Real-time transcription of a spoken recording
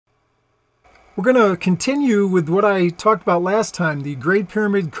We're going to continue with what I talked about last time, the Great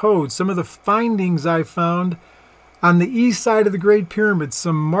Pyramid Code, some of the findings I found on the east side of the Great Pyramid,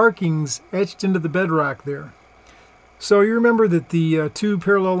 some markings etched into the bedrock there. So you remember that the two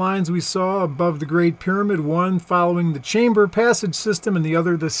parallel lines we saw above the Great Pyramid, one following the chamber passage system and the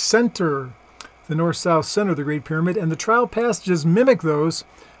other the center, the north-south center of the Great Pyramid, and the trial passages mimic those.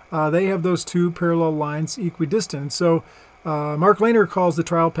 They have those two parallel lines equidistant. So Mark Lehner calls the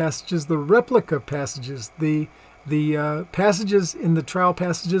trial passages the replica passages. The passages in the trial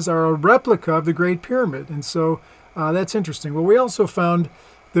passages are a replica of the Great Pyramid, and so that's interesting. Well, we also found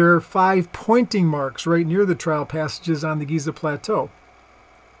there are 5 pointing marks right near the trial passages on the Giza Plateau.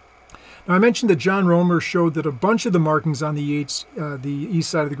 Now, I mentioned that John Romer showed that a bunch of the markings on the east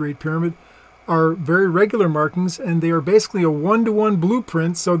side of the Great Pyramid are very regular markings, and they are basically a one-to-one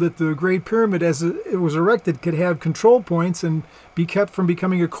blueprint so that the Great Pyramid, as it was erected, could have control points and be kept from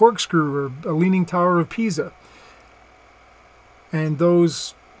becoming a corkscrew or a leaning tower of Pisa. And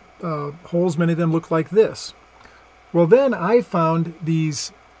those holes, many of them look like this. Well, then I found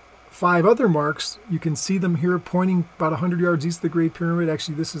these 5 other marks. You can see them here pointing about 100 yards east of the Great Pyramid.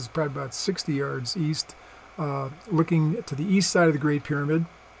 Actually, this is probably about 60 yards east, looking to the east side of the Great Pyramid.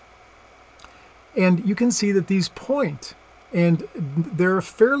 And you can see that these point, and they're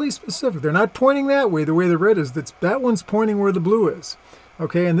fairly specific. They're not pointing that way, the way the red is. That one's pointing where the blue is.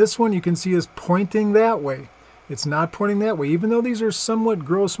 Okay, and this one you can see is pointing that way. It's not pointing that way. Even though these are somewhat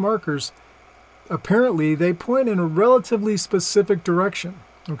gross markers, apparently they point in a relatively specific direction.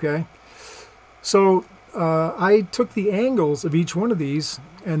 Okay, so I took the angles of each one of these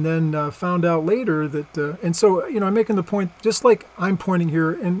and then found out later that, and so, I'm making the point, just like I'm pointing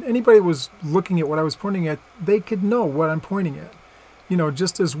here, and anybody was looking at what I was pointing at, they could know what I'm pointing at.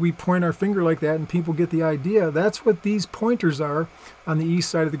 Just as we point our finger like that and people get the idea, that's what these pointers are on the east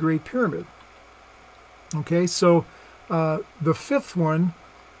side of the Great Pyramid. Okay, so the 5th one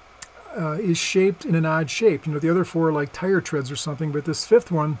is shaped in an odd shape. The other 4 are like tire treads or something, but this 5th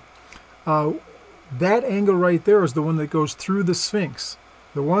one, that angle right there is the one that goes through the Sphinx.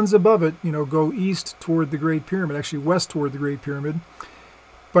 The ones above it, go east toward the Great Pyramid, actually west toward the Great Pyramid.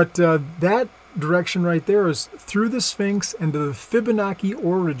 But that direction right there is through the Sphinx and to the Fibonacci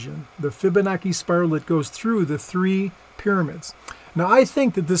origin, the Fibonacci spiral that goes through the 3 pyramids. Now, I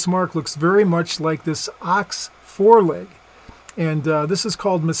think that this mark looks very much like this ox foreleg. And this is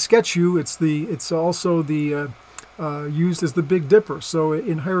called Musketiu. It's also used as the Big Dipper. So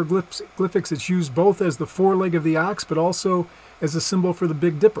in hieroglyphics, it's used both as the foreleg of the ox, but also as a symbol for the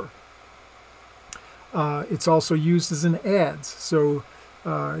Big Dipper. It's also used as an adze. So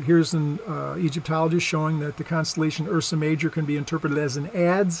here's an Egyptologist showing that the constellation Ursa Major can be interpreted as an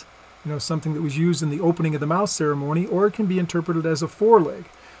adze, something that was used in the opening of the mouth ceremony, or it can be interpreted as a foreleg.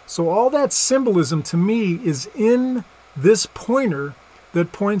 So all that symbolism to me is in this pointer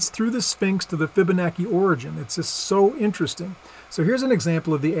that points through the Sphinx to the Fibonacci origin. It's just so interesting. So here's an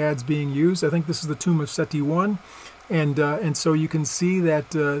example of the adze being used. I think this is the tomb of Seti I. And so you can see that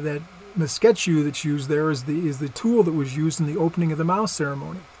that Musketiu that's used there is the tool that was used in the opening of the mouth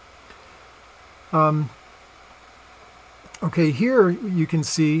ceremony. Okay, here you can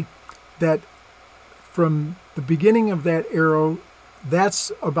see that from the beginning of that arrow,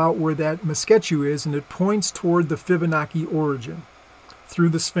 that's about where that Musketiu is, and it points toward the Fibonacci origin through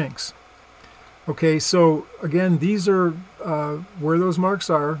the Sphinx. Okay, so again, these are where those marks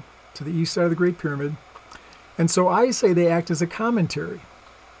are, to the east side of the Great Pyramid. And so I say they act as a commentary.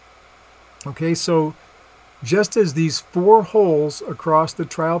 Okay, so just as these 4 holes across the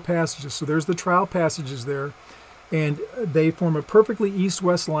trial passages, so there's the trial passages there, and they form a perfectly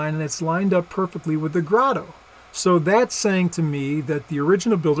east-west line, and it's lined up perfectly with the grotto. So that's saying to me that the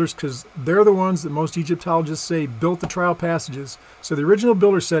original builders, because they're the ones that most Egyptologists say built the trial passages, so the original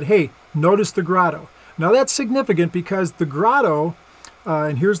builders said, hey, notice the grotto. Now that's significant because the grotto,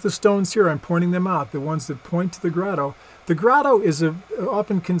 and here's the stones here, I'm pointing them out, the ones that point to the grotto. The grotto is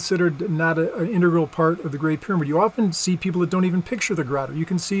often considered not an integral part of the Great Pyramid. You often see people that don't even picture the grotto. You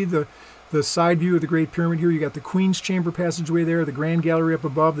can see the side view of the Great Pyramid here. You got the Queen's Chamber passageway there, the Grand Gallery up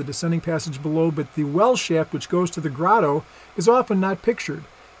above, the descending passage below, but the well shaft which goes to the grotto is often not pictured.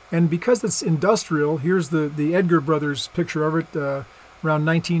 And because it's industrial, here's the Edgar brothers picture of it around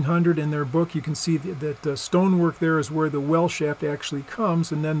 1900 in their book. You can see that stonework there is where the well shaft actually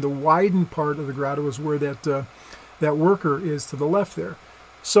comes, and then the widened part of the grotto is where that worker is to the left there.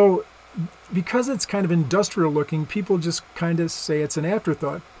 So because it's kind of industrial looking, people just kind of say it's an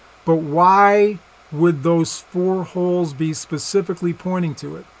afterthought. But why would those 4 holes be specifically pointing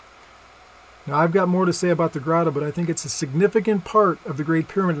to it? Now, I've got more to say about the grotto, but I think it's a significant part of the Great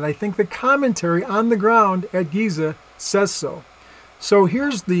Pyramid, and I think the commentary on the ground at Giza says so. So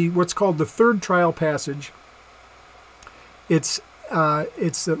here's what's called the third trial passage. It's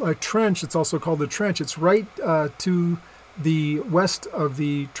a trench. It's also called the trench. It's right to the west of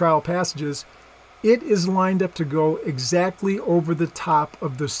the trial passages. It is lined up to go exactly over the top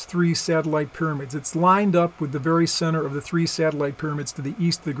of the three satellite pyramids. It's lined up with the very center of the three satellite pyramids to the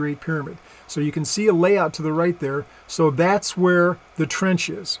east of the Great Pyramid. So you can see a layout to the right there. So that's where the trench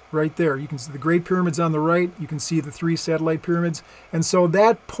is, right there. You can see the Great Pyramids on the right. You can see the three satellite pyramids. And so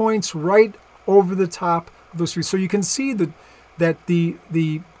that points right over the top of those three. So you can see that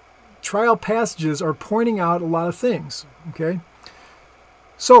the trial passages are pointing out a lot of things, okay?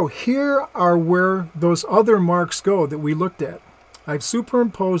 So here are where those other marks go that we looked at. I've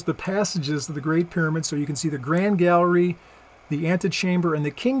superimposed the passages of the Great Pyramid so you can see the Grand Gallery, the Antechamber, and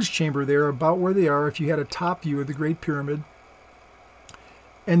the King's Chamber there about where they are if you had a top view of the Great Pyramid.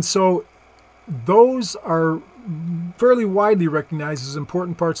 And so those are fairly widely recognized as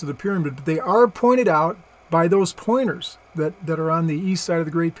important parts of the pyramid, but they are pointed out by those pointers that are on the east side of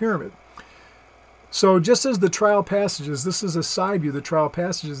the Great Pyramid. So just as the trial passages, this is a side view of the trial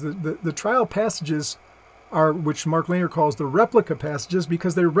passages. The trial passages are, which Mark Lehner calls the replica passages,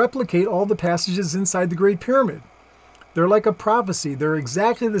 because they replicate all the passages inside the Great Pyramid. They're like a prophecy. They're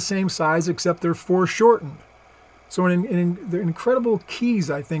exactly the same size, except they're foreshortened. So the incredible keys,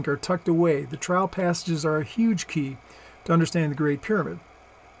 I think, are tucked away. The trial passages are a huge key to understanding the Great Pyramid.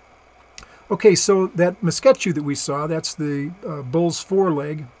 Okay, so that Musketiu that we saw, that's the bull's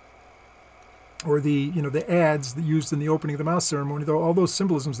foreleg, or the adze that used in the opening of the mouth ceremony, though all those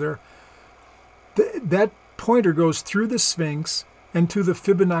symbolisms there, that pointer goes through the Sphinx and to the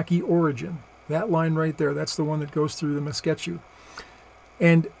Fibonacci origin. That line right there, that's the one that goes through the Musketiu.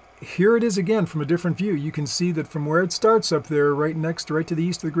 And here it is again from a different view. You can see that from where it starts up there, right to the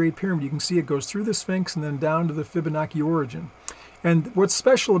east of the Great Pyramid, you can see it goes through the Sphinx and then down to the Fibonacci origin. And what's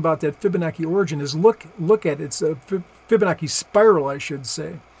special about that Fibonacci origin is look at it. It's a Fibonacci spiral, I should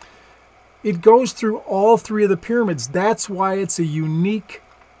say. It goes through all three of the pyramids. That's why it's a unique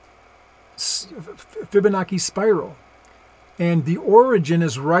Fibonacci spiral. And the origin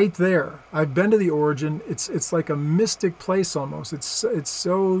is right there. I've been to the origin. It's like a mystic place almost. It's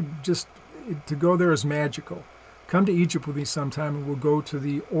so just, to go there is magical. Come to Egypt with me sometime and we'll go to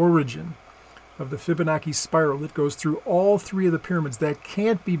the origin of the Fibonacci spiral that goes through all three of the pyramids. That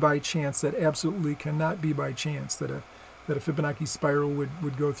can't be by chance. That absolutely cannot be by chance that a Fibonacci spiral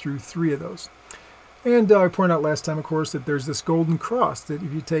would go through three of those. And I pointed out last time, of course, that there's this golden cross, that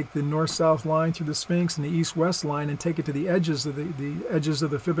if you take the north-south line through the Sphinx and the east-west line and take it to the edges of the edges of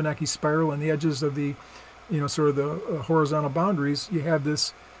the Fibonacci spiral and the edges of the, sort of the horizontal boundaries, you have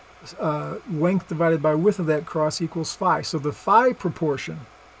this length divided by width of that cross equals phi. So the phi proportion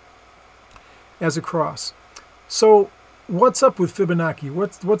as a cross. So what's up with Fibonacci?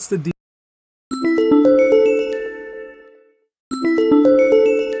 What's the deal?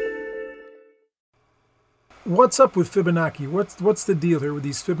 What's up with Fibonacci? What's the deal here with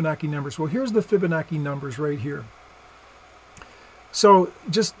these Fibonacci numbers? Well, here's the Fibonacci numbers right here. So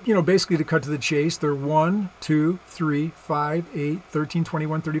just, basically to cut to the chase, they're 1, 2, 3, 5, 8, 13,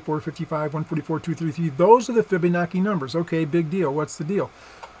 21, 34, 55, 144, 233. Those are the Fibonacci numbers. Okay, big deal. What's the deal?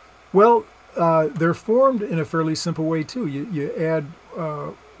 Well, they're formed in a fairly simple way too. You add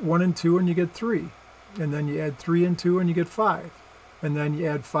 1 and 2 and you get 3. And then you add 3 and 2 and you get 5. And then you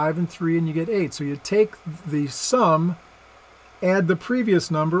add 5 and 3 and you get 8. So you take the sum, add the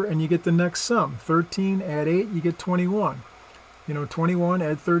previous number, and you get the next sum. 13 add 8, you get 21. 21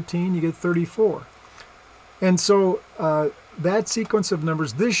 add 13, you get 34. And so that sequence of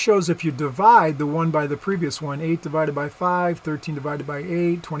numbers, this shows if you divide the one by the previous one, 8 divided by 5, 13 divided by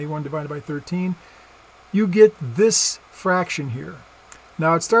 8, 21 divided by 13, you get this fraction here.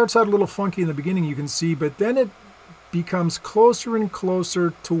 Now it starts out a little funky in the beginning, you can see, but then it becomes closer and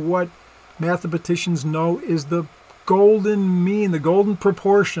closer to what mathematicians know is the golden mean, the golden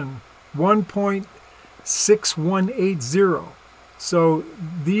proportion, 1.6180. So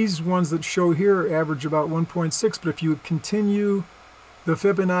these ones that show here average about 1.6, but if you continue the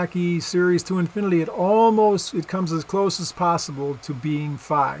Fibonacci series to infinity, it comes as close as possible to being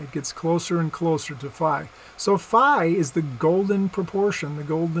phi. It gets closer and closer to phi. So phi is the golden proportion, the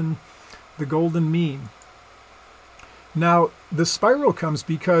golden mean. Now, the spiral comes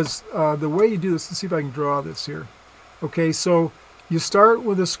because the way you do this, let's see if I can draw this here. Okay, so you start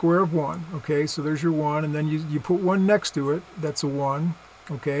with a square of 1. Okay, so there's your 1, and then you put 1 next to it. That's a 1.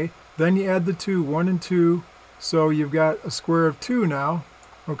 Okay, then you add the 2, 1 and 2. So you've got a square of 2 now.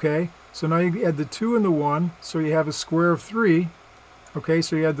 Okay, So now you add the 2 and the 1, so you have a square of 3. Okay,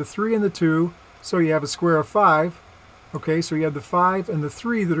 so you add the 3 and the 2, so you have a square of 5. Okay, so you have the 5 and the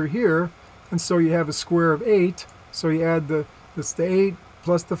 3 that are here, and so you have a square of 8. So you add the 8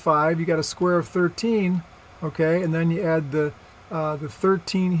 plus the 5, you got a square of 13. Okay, and then you add the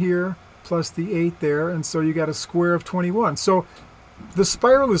 13 here plus the 8 there, and so you got a square of 21. So the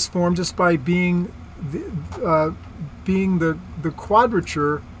spiral is formed just by being the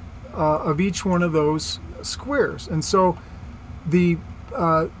quadrature of each one of those squares. And so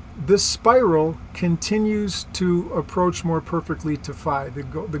this spiral continues to approach more perfectly to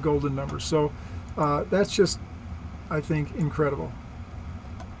 5, the golden number. So that's just, I think, incredible.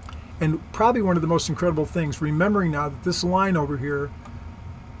 And probably one of the most incredible things, remembering now that this line over here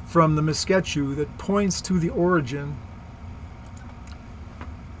from the Misketchu that points to the origin,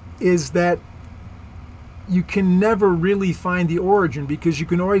 is that you can never really find the origin, because you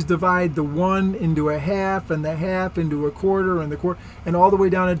can always divide the 1 into a half, and the half into a quarter, and the quarter, and all the way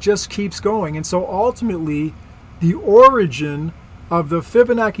down. It just keeps going. And so ultimately, the origin of the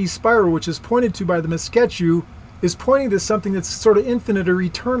Fibonacci spiral, which is pointed to by the Misketchu, is pointing to something that's sort of infinite or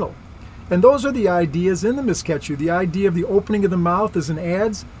eternal. And those are the ideas in the Misketchu. The idea of the opening of the mouth as an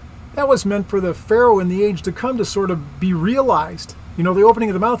adze, that was meant for the pharaoh in the age to come to sort of be realized. You know, the opening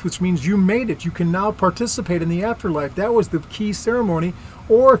of the mouth, which means you made it. You can now participate in the afterlife. That was the key ceremony.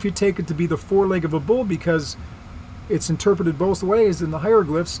 Or if you take it to be the foreleg of a bull, because it's interpreted both ways in the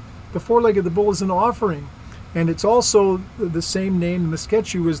hieroglyphs, the foreleg of the bull is an offering. And it's also the same name, the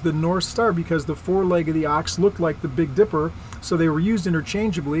Misketchu, as the North Star, because the foreleg of the ox looked like the Big Dipper, so they were used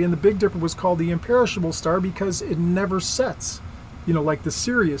interchangeably. And the Big Dipper was called the imperishable star because it never sets, you know, like the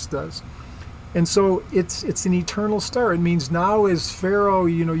Sirius does. And so it's an eternal star. It means now as Pharaoh,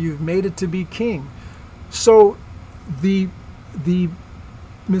 you know, you've made it to be king. So the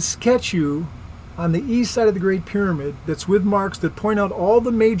Misketchu on the east side of the Great Pyramid, that's with marks that point out all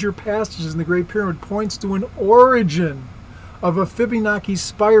the major passages in the Great Pyramid, points to an origin of a Fibonacci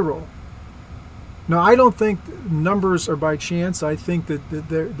spiral. Now, I don't think numbers are by chance. I think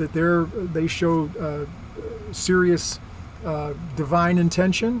that they show serious divine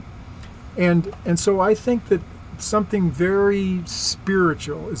intention, and so I think that something very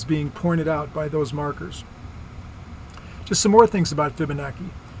spiritual is being pointed out by those markers. Just some more things about Fibonacci.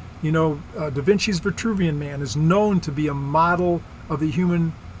 You know, Da Vinci's Vitruvian Man is known to be a model of the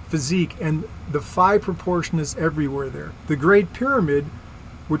human physique, and the phi proportion is everywhere there. The Great Pyramid,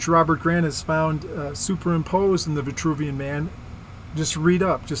 which Robert Grant has found superimposed in the Vitruvian Man, just read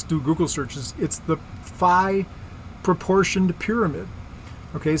up, just do Google searches. It's the phi proportioned pyramid.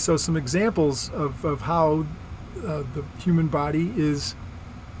 Okay, so some examples of how the human body is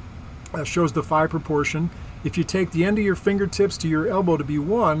shows the phi proportion. If you take the end of your fingertips to your elbow to be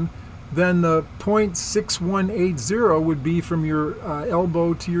 1, then the 0.6180 would be from your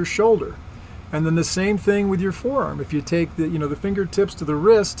elbow to your shoulder. And then the same thing with your forearm. If you take the fingertips to the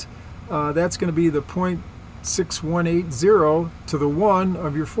wrist, that's going to be the 0.6180 to the 1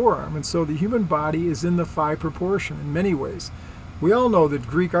 of your forearm. And so the human body is in the phi proportion in many ways. We all know that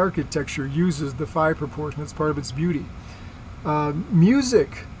Greek architecture uses the phi proportion. It's part of its beauty.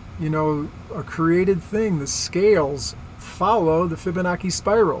 Music, you know, a created thing, the scales follow the Fibonacci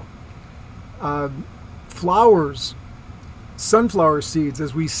spiral. Flowers, sunflower seeds,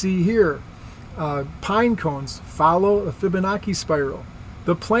 as we see here, pine cones follow a Fibonacci spiral.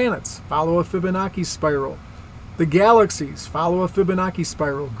 The planets follow a Fibonacci spiral. The galaxies follow a Fibonacci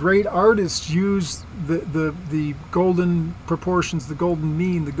spiral. Great artists use the golden proportions, the golden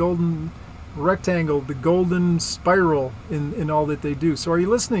mean, the golden rectangle, the golden spiral in all that they do. So are you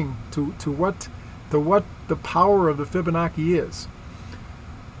listening to what the power of the Fibonacci is?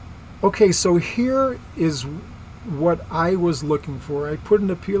 Okay, so here is what I was looking for. I put an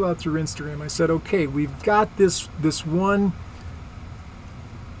appeal out through Instagram. I said, okay, we've got this one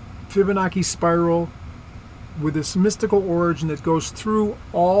Fibonacci spiral with this mystical origin that goes through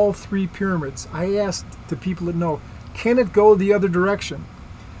all 3 pyramids. I asked the people that know, can it go the other direction?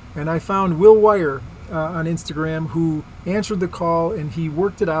 And I found Will Wire on Instagram, who answered the call, and he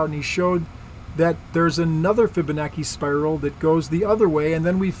worked it out, and he showed that there's another Fibonacci spiral that goes the other way, and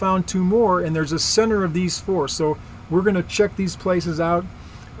then we found 2 more, and there's a center of these 4. So we're going to check these places out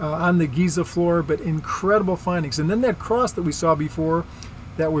on the Giza floor, but incredible findings. And then that cross that we saw before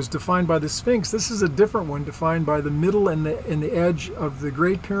that was defined by the Sphinx, this is a different one, defined by the middle and the edge of the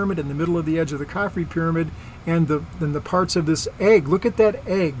Great Pyramid and the middle of the edge of the Khafre Pyramid, and the parts of this egg. Look at that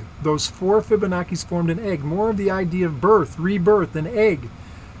egg. Those 4 Fibonacci's formed an egg. More of the idea of birth, rebirth, an egg.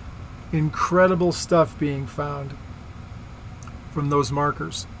 Incredible stuff being found. from those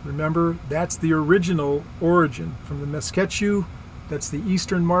markers. Remember, that's the original origin from the Mesquechu. That's the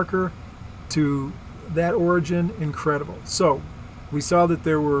eastern marker to that origin. Incredible. So we saw that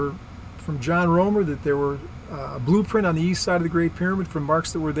there were, from John Romer, that there were a blueprint on the east side of the Great Pyramid from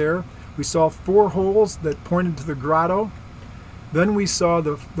marks that were there. We saw 4 holes that pointed to the grotto. Then we saw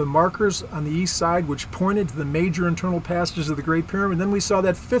the markers on the east side which pointed to the major internal passages of the Great Pyramid. Then we saw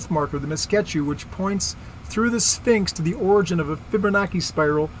that 5th marker, the Mesquechu, which points through the Sphinx to the origin of a Fibonacci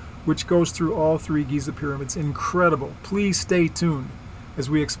spiral which goes through all 3 Giza pyramids. Incredible. Please stay tuned as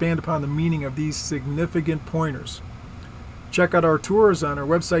we expand upon the meaning of these significant pointers. Check out our tours on our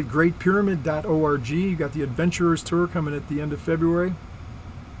website, greatpyramid.org. You got the Adventurers Tour coming at the end of February.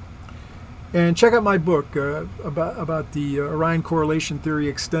 And check out my book about the Orion Correlation Theory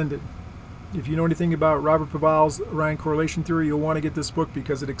Extended. If you know anything about Robert Paval's Orion Correlation Theory, you'll want to get this book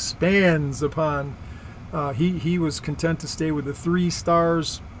because it expands upon, he was content to stay with the 3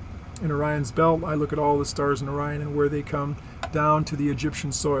 stars in Orion's belt. I look at all the stars in Orion and where they come down to the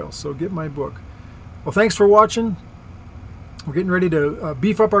Egyptian soil. So get my book. Well, thanks for watching. We're getting ready to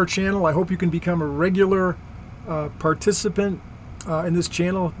beef up our channel. I hope you can become a regular participant in this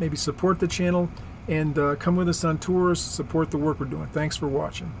channel, maybe support the channel, and come with us on tours, support the work we're doing. Thanks for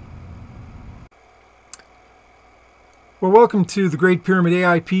watching. Well, welcome to the Great Pyramid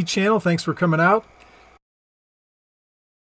AIP channel. Thanks for coming out.